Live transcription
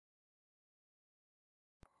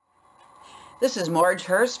This is Marge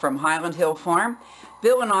Hurst from Highland Hill Farm.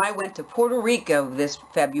 Bill and I went to Puerto Rico this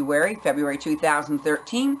February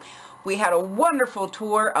 2013. We had a wonderful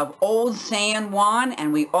tour of Old San Juan,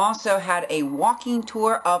 and we also had a walking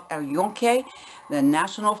tour of El Yunque, the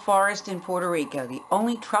national forest in Puerto Rico, the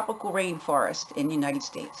only tropical rainforest in the United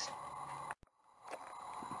States.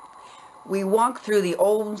 We walked through the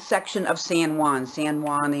old section of San Juan,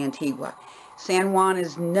 Antigua. San Juan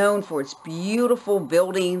is known for its beautiful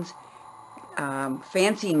buildings,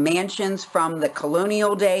 fancy mansions from the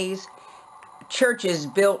colonial days, churches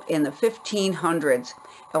built in the 1500s.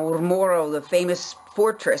 El Moro, the famous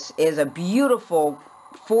fortress, is a beautiful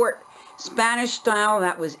fort, Spanish style,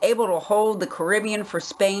 that was able to hold the Caribbean for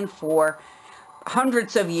Spain for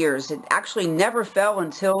hundreds of years. It actually never fell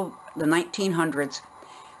until the 1900s.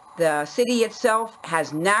 The city itself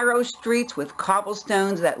has narrow streets with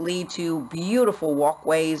cobblestones that lead to beautiful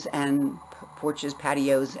walkways and porches,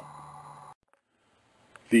 patios.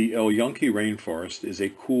 The El Yunque rainforest is a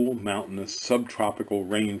cool, mountainous, subtropical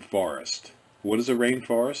rainforest. What is a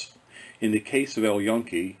rainforest? In the case of El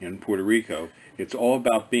Yunque in Puerto Rico, it's all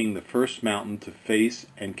about being the first mountain to face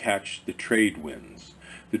and catch the trade winds.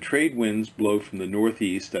 The trade winds blow from the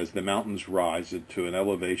northeast as the mountains rise to an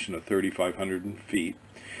elevation of 3,500 feet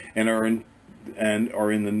and are in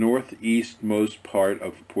the northeastmost part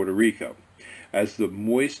of Puerto Rico. As the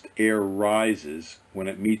moist air rises when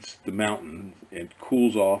it meets the mountain, it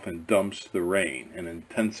cools off and dumps the rain and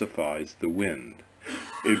intensifies the wind.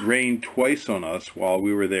 It rained twice on us while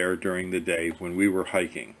we were there during the day when we were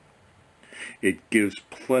hiking. It gives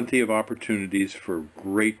plenty of opportunities for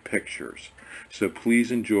great pictures, so please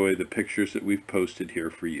enjoy the pictures that we've posted here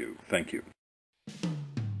for you. Thank you.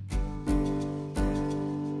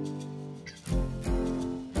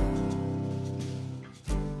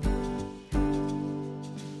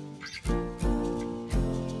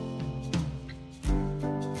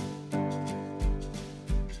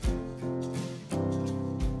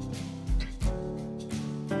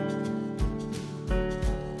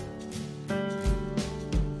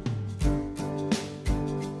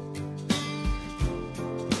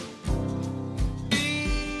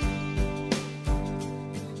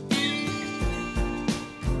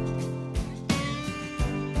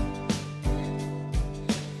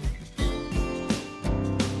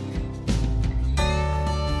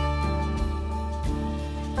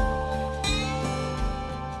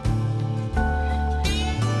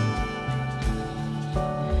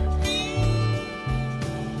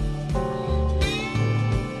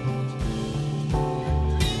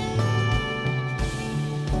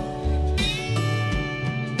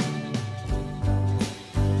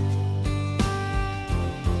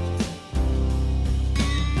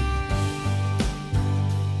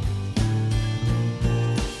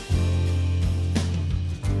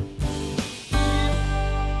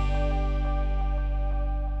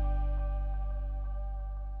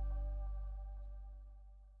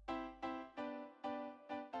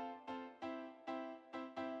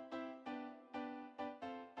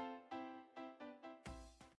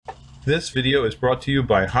 This video is brought to you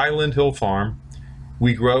by Highland Hill Farm.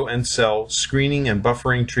 We grow and sell screening and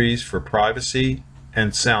buffering trees for privacy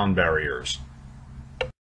and sound barriers.